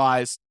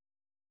analyzed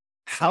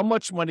how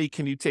much money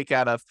can you take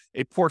out of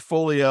a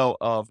portfolio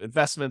of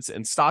investments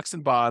in stocks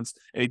and bonds.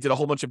 And he did a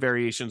whole bunch of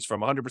variations from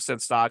 100%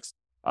 stocks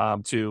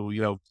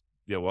to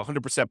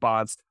 100%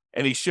 bonds.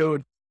 And he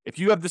showed if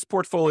you have this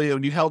portfolio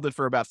and you held it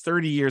for about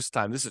 30 years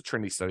time, this is a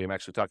Trinity study I'm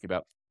actually talking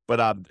about,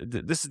 but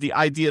this is the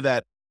idea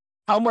that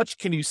how much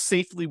can you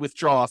safely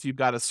withdraw if you've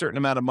got a certain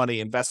amount of money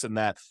invested in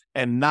that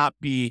and not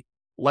be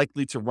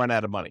likely to run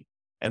out of money.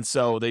 And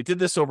so they did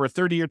this over a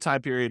 30-year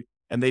time period,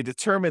 and they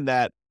determined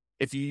that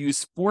if you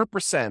use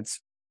 4%,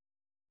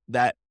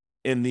 that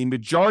in the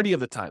majority of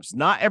the times,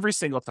 not every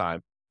single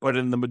time, but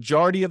in the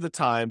majority of the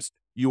times,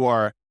 you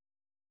are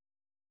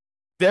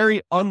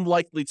very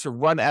unlikely to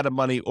run out of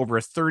money over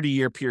a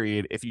 30-year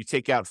period if you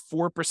take out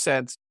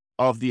 4%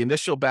 of the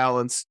initial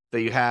balance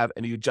that you have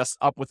and you adjust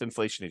up with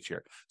inflation each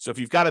year. So if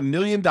you've got $1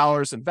 million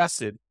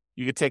invested,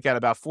 you could take out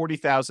about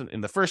 $40,000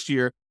 in the first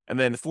year, and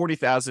then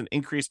 $40,000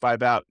 increased by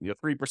about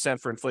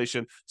 3% for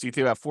inflation. So you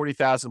think about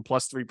 $40,000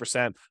 plus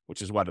 3%,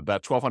 which is what,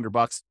 about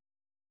 $1,200. So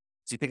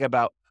you think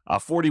about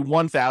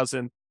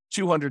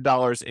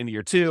 $41,200 in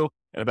year two,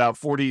 and about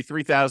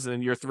 $43,000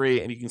 in year three,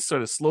 and you can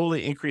sort of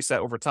slowly increase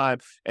that over time.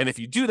 And if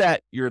you do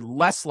that, you're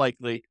less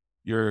likely,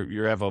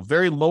 you have a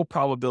very low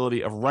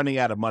probability of running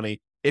out of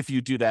money if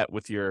you do that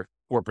with your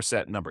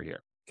 4% number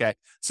here. Okay.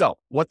 So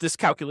what this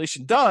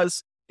calculation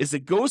does is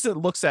it goes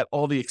and looks at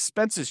all the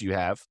expenses you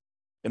have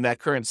in that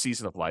current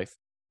season of life,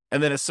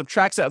 and then it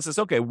subtracts out and says,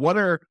 okay, what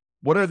are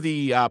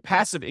the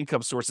passive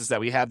income sources that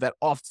we have that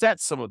offset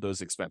some of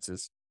those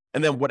expenses?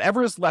 And then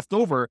whatever is left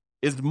over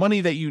is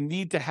money that you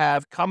need to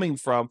have coming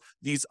from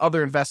these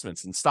other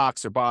investments in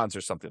stocks or bonds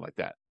or something like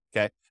that.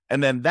 Okay.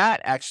 And then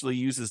that actually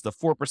uses the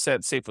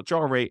 4% safe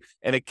withdrawal rate,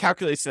 and it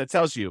calculates and it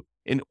tells you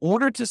in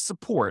order to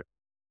support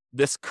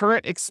this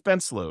current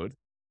expense load,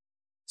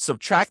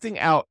 subtracting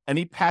out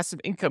any passive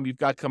income you've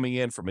got coming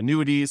in from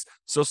annuities,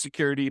 Social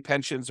Security,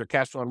 pensions, or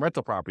cash flow on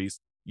rental properties,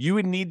 you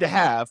would need to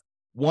have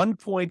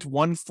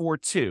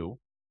 $1.142,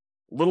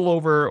 a little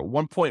over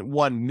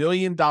 $1.1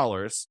 million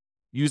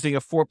using a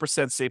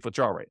 4% safe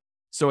withdrawal rate.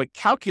 So it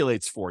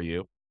calculates for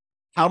you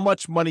how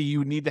much money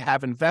you need to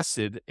have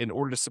invested in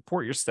order to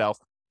support yourself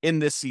in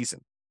this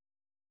season.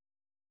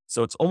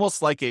 So it's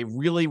almost like a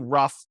really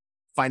rough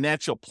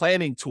financial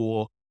planning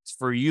tool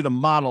for you to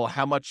model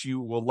how much you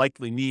will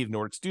likely need in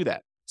order to do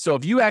that. So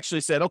if you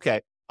actually said,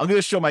 okay, I'm going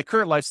to show my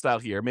current lifestyle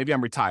here. Maybe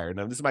I'm retired.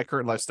 Now, this is my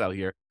current lifestyle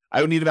here.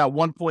 I would need about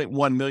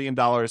 $1.1 million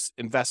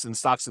invested in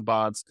stocks and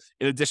bonds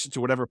in addition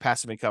to whatever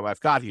passive income I've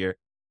got here.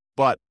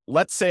 But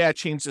let's say I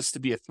change this to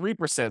be a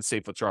 3%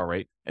 safe withdrawal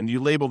rate, and you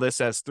label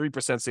this as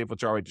 3% safe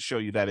withdrawal rate to show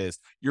you that is.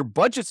 Your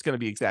budget's going to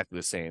be exactly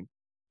the same.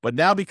 But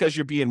now because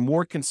you're being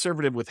more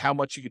conservative with how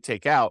much you could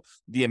take out,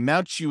 the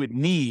amount you would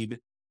need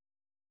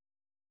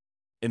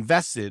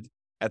invested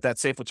at that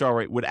safe withdrawal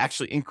rate would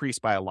actually increase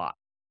by a lot.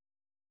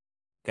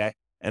 Okay.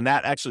 And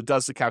that actually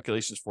does the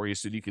calculations for you.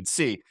 So you can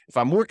see if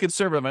I'm more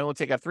conservative, I only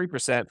take out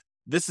 3%,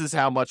 this is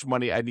how much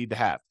money I need to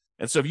have.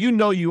 And so if you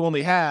know you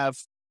only have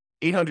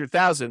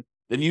 800,000,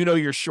 then you know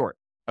you're short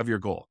of your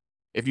goal.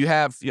 If you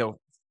have, $2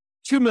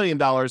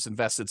 million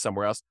invested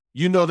somewhere else,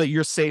 you know that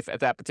you're safe at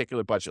that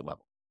particular budget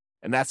level.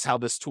 And that's how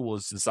this tool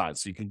is designed.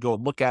 So you can go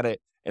and look at it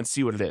and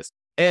see what it is.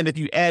 And if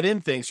you add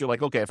in things, you're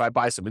like, okay, if I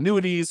buy some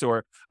annuities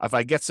or if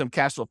I get some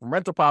cash flow from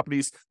rental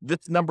properties,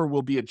 this number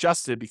will be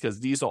adjusted because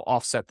these will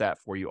offset that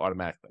for you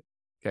automatically.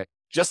 Okay.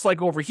 Just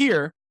like over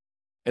here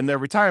in their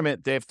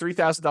retirement, they have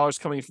 $3,000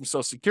 coming from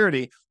Social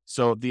Security.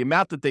 So the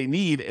amount that they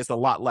need is a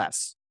lot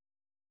less.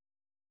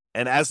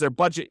 And as their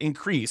budget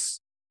increase,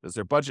 as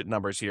their budget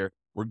numbers here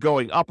were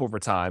going up over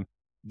time,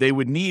 they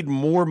would need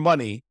more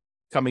money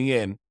coming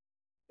in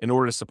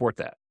order to support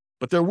that.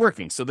 But they're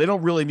working, so they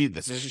don't really need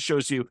this. It just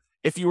shows you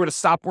if you were to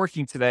stop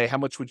working today, how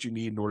much would you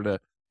need in order to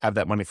have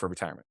that money for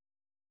retirement?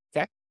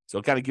 Okay, so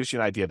it kind of gives you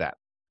an idea of that.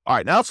 All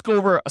right, now let's go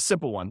over a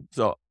simple one.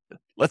 So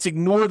let's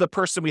ignore the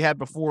person we had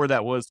before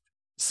that was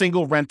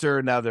single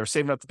renter. Now they're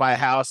saving up to buy a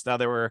house. Now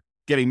they were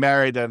getting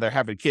married and they're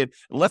having a kid.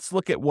 And let's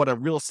look at what a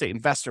real estate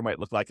investor might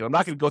look like. And I'm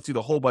not going to go through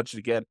the whole budget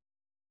again,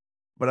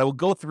 but I will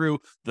go through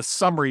the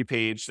summary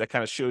page that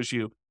kind of shows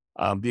you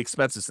the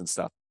expenses and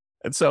stuff.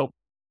 And so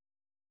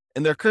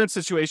in their current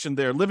situation,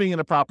 they're living in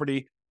a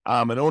property,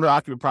 an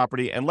owner-occupant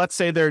property, and let's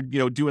say they're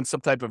doing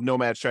some type of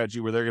nomad strategy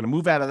where they're going to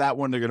move out of that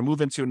one, they're going to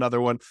move into another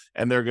one,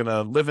 and they're going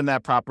to live in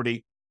that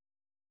property,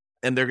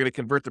 and they're going to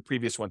convert the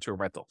previous one to a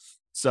rental.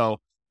 So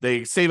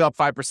They save up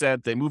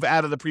 5%, they move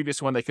out of the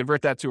previous one, they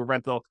convert that to a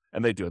rental,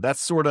 and they do it. That's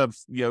sort of,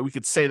 we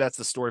could say that's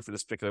the story for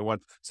this particular one.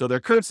 So their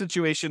current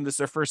situation, this is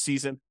their first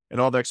season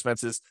and all their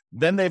expenses.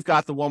 Then they've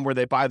got the one where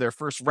they buy their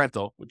first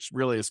rental, which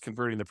really is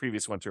converting the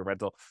previous one to a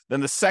rental.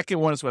 Then the second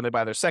one is when they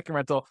buy their second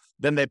rental.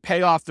 Then they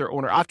pay off their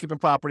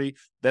owner-occupant property.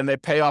 Then they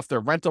pay off their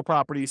rental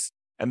properties,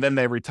 and then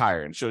they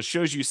retire. And so it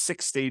shows you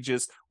 6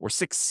 stages or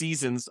 6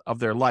 seasons of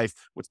their life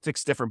with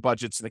 6 different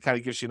budgets, and it kind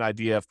of gives you an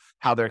idea of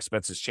how their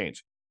expenses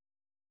change.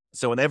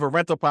 So when they have a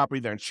rental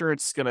property, their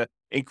insurance is going to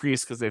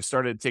increase because they've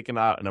started taking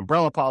out an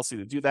umbrella policy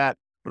to do that.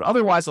 But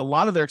otherwise, a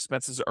lot of their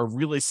expenses are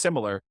really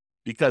similar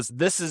because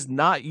this is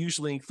not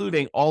usually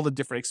including all the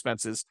different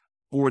expenses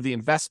for the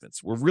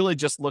investments. We're really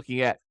just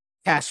looking at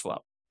cash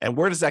flow. And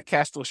where does that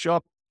cash flow show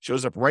up? It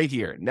shows up right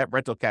here, net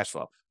rental cash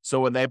flow. So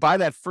when they buy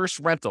that first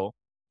rental,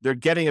 they're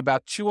getting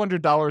about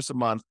 $200 a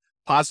month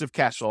positive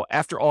cash flow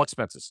after all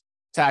expenses,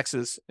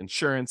 taxes,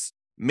 insurance,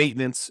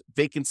 maintenance,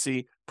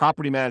 vacancy,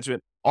 property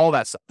management, all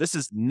that stuff. This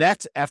is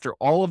net after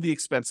all of the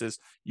expenses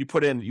you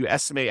put in. You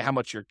estimate how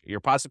much your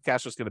positive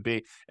cash flow is going to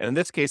be. And in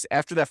this case,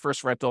 after that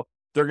first rental,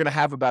 they're going to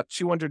have about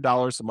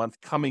 $200 a month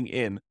coming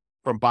in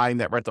from buying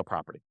that rental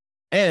property.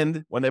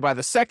 And when they buy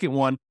the second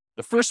one,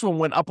 the first one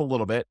went up a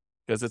little bit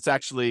because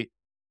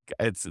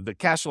the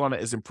cash flow on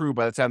it is improved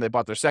by the time they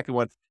bought their second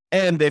one.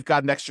 And they've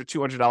got an extra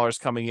 $200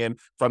 coming in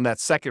from that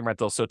second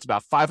rental. So it's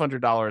about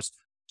 $500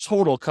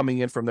 total coming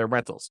in from their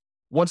rentals.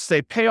 Once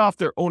they pay off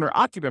their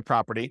owner-occupant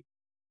property,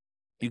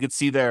 you can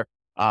see their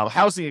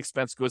housing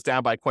expense goes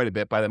down by quite a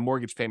bit by the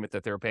mortgage payment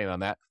that they were paying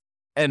on that.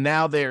 And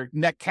now their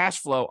net cash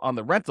flow on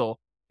the rental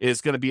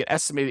is going to be an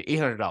estimated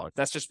 $800.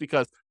 That's just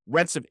because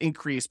rents have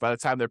increased by the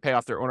time they pay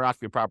off their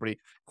owner-occupant property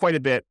quite a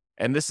bit.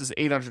 And this is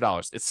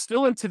 $800. It's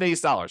still in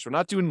today's dollars. We're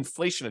not doing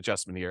inflation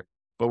adjustment here,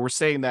 but we're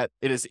saying that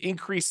it has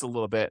increased a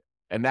little bit.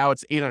 And now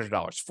it's $800,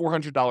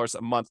 $400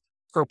 a month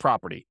per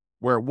property,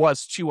 where it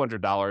was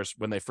 $200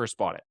 when they first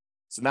bought it.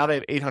 So now they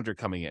have $800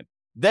 coming in.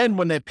 Then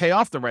when they pay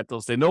off the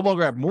rentals, they no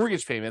longer have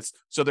mortgage payments.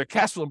 So their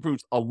cash flow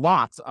improves a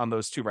lot on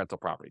those 2 rental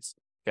properties.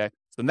 Okay.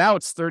 So now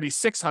it's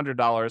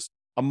 $3,600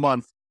 a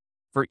month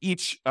for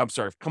each,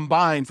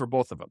 combined for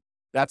both of them.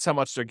 That's how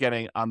much they're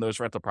getting on those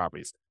rental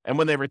properties. And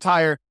when they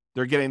retire,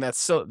 they're getting that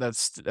same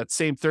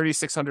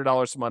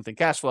 $3,600 a month in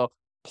cash flow,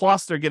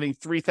 plus they're getting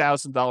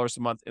 $3,000 a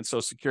month in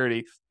Social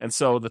Security. And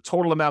so the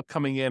total amount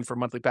coming in for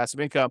monthly passive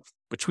income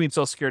between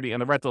Social Security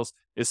and the rentals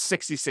is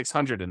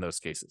 $6,600 in those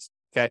cases.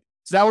 Okay.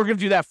 So now we're going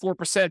to do that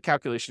 4%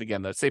 calculation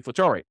again, the safe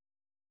withdrawal rate.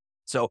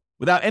 So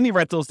without any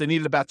rentals, they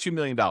needed about $2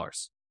 million.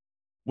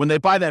 When they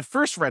buy that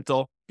first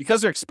rental,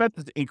 because their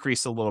expenses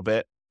increase a little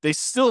bit, they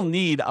still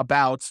need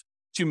about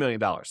 $2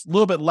 million, a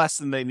little bit less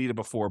than they needed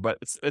before, but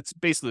it's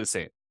basically the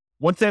same.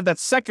 Once they have that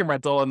second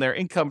rental and their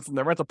income from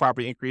their rental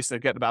property increase, they're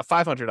getting about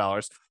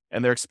 $500,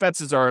 and their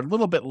expenses are a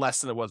little bit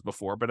less than it was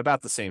before, but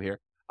about the same here.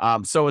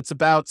 So it's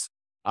about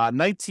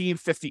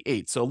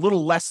 $1,958, so a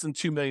little less than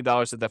 $2 million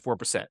at that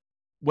 4%.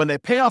 When they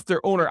pay off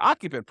their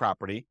owner-occupant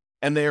property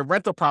and their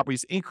rental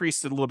properties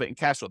increased a little bit in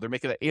cash flow, they're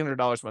making that $800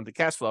 a month in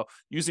cash flow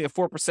using a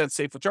 4%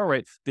 safe withdrawal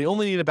rate. They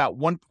only need about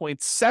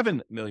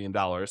 $1.7 million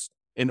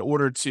in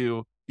order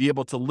to be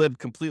able to live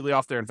completely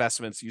off their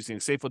investments using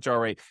a safe withdrawal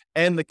rate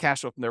and the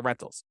cash flow from their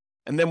rentals.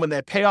 And then when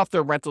they pay off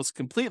their rentals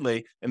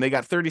completely and they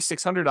got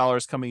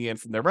 $3,600 coming in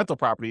from their rental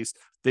properties,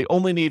 they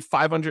only need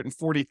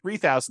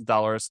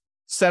 $543,000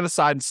 set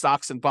aside in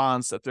stocks and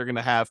bonds that they're going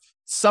to have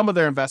some of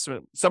their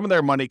investment, some of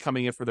their money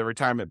coming in for their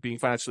retirement, being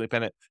financially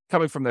independent,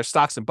 coming from their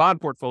stocks and bond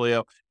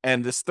portfolio,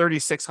 and this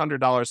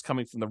 $3,600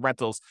 coming from the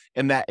rentals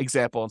in that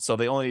example. And so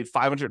they only need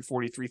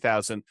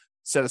 $543,000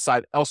 set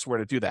aside elsewhere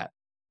to do that.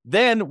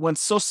 Then when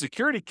Social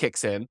Security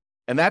kicks in,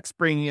 and that's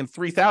bringing in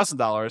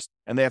 $3,000,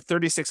 and they have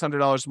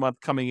 $3,600 a month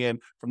coming in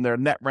from their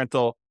net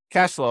rental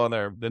cash flow on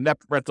the net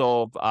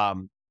rental,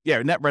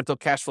 net rental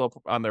cash flow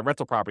on their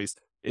rental properties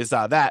is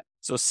that.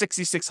 So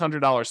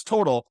 $6,600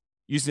 total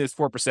using this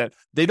 4%.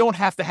 They don't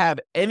have to have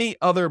any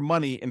other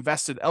money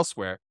invested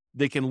elsewhere.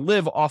 They can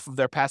live off of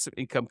their passive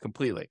income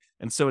completely.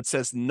 And so it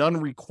says none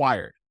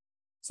required.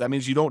 So that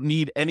means you don't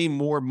need any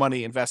more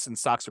money invested in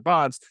stocks or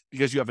bonds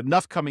because you have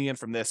enough coming in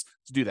from this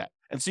to do that.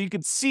 And so you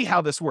can see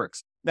how this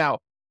works. Now,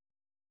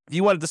 if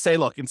you wanted to say,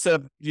 look, instead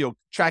of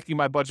tracking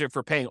my budget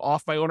for paying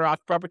off my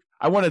owner-occupied property,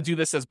 I want to do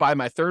this as buy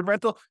my third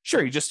rental.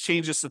 Sure, you just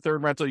change this to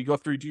third rental. You go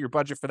through, do your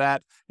budget for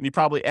that, and you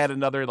probably add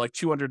another like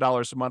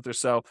 $200 a month or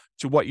so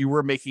to what you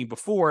were making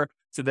before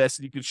to this,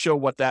 and you can show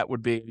what that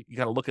would be. You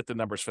got to look at the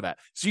numbers for that.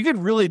 So you could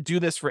really do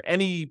this for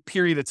any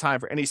period of time,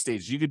 for any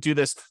stage. You could do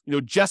this,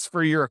 just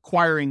for your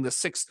acquiring the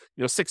six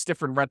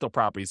different rental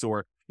properties,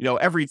 or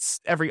every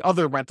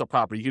other rental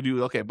property. You could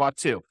do, okay, bought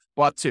two,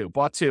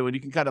 and you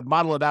can kind of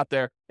model it out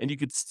there, and you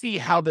could see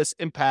how this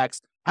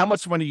impacts how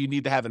much money you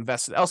need to have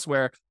invested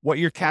elsewhere, what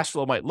your cash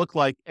flow might look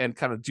like, and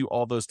kind of do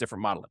all those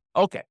different modeling.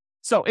 Okay,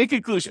 so in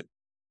conclusion,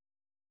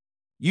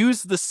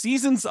 use the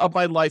Seasons of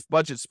My Life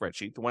budget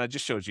spreadsheet, the one I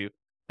just showed you,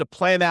 to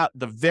plan out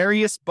the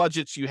various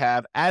budgets you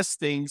have as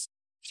things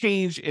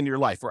change in your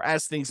life, or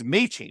as things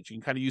may change. You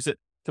can kind of use it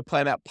to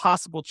plan out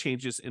possible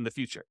changes in the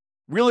future.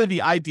 really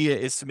the idea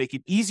is to make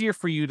it easier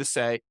for you to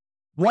say,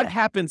 what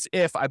happens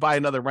if I buy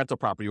another rental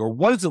property? Or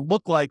what does it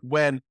look like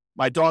when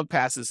my dog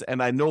passes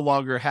and I no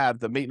longer have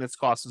the maintenance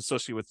costs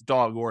associated with the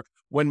dog? Or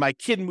when my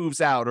kid moves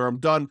out, or I'm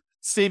done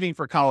saving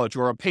for college,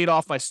 or I'm paid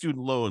off my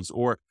student loans,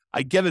 or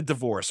I get a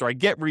divorce, or I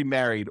get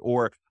remarried,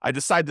 or I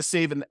decide to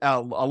save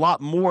a lot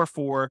more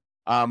for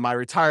my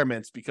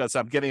retirement because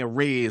I'm getting a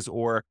raise,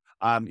 or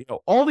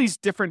all these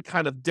different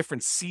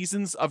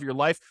seasons of your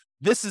life.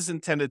 This is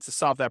intended to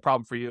solve that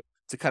problem for you,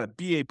 to kind of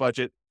be a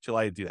budget to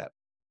allow you to do that.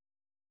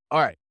 All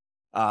right.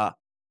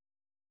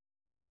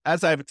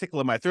 As I have a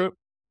tickle in my throat,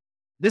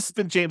 this has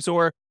been James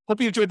Orr. Hope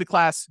you enjoyed the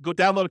class. Go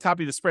download a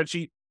copy of the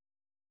spreadsheet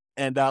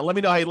and let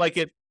me know how you like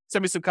it.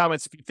 Send me some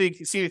comments if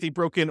you see anything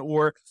broken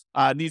or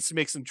needs to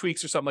make some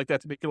tweaks or something like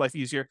that to make your life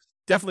easier.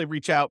 Definitely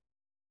reach out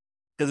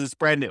because it's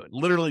brand new.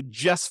 Literally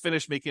just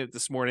finished making it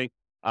this morning.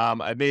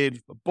 I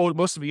made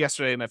most of it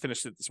yesterday and I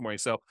finished it this morning.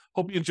 So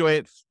hope you enjoy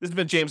it. This has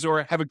been James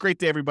Orr. Have a great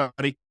day,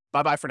 everybody.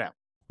 Bye-bye for now.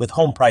 With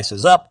home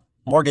prices up,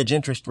 mortgage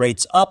interest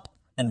rates up,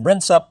 and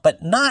rents up,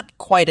 but not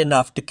quite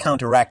enough to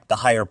counteract the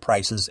higher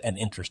prices and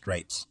interest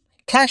rates.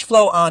 Cash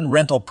flow on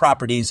rental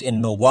properties in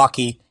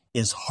Milwaukee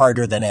is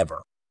harder than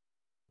ever.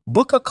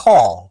 Book a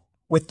call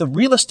with the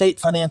Real Estate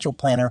Financial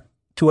Planner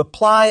to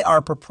apply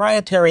our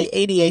proprietary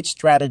 88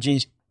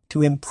 strategies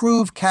to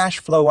improve cash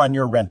flow on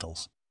your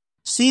rentals.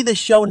 See the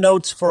show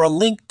notes for a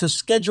link to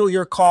schedule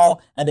your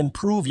call and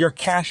improve your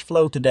cash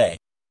flow today.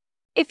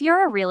 If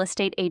you're a real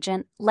estate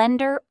agent,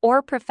 lender,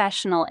 or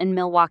professional in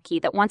Milwaukee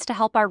that wants to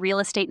help our real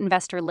estate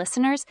investor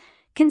listeners,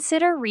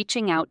 consider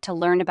reaching out to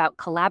learn about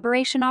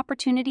collaboration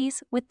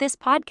opportunities with this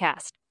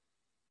podcast.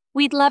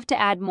 We'd love to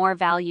add more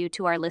value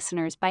to our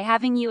listeners by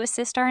having you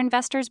assist our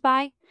investors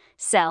buy,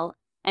 sell,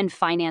 and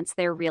finance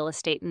their real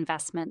estate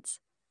investments.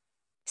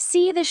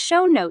 See the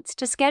show notes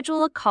to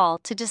schedule a call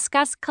to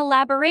discuss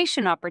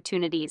collaboration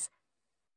opportunities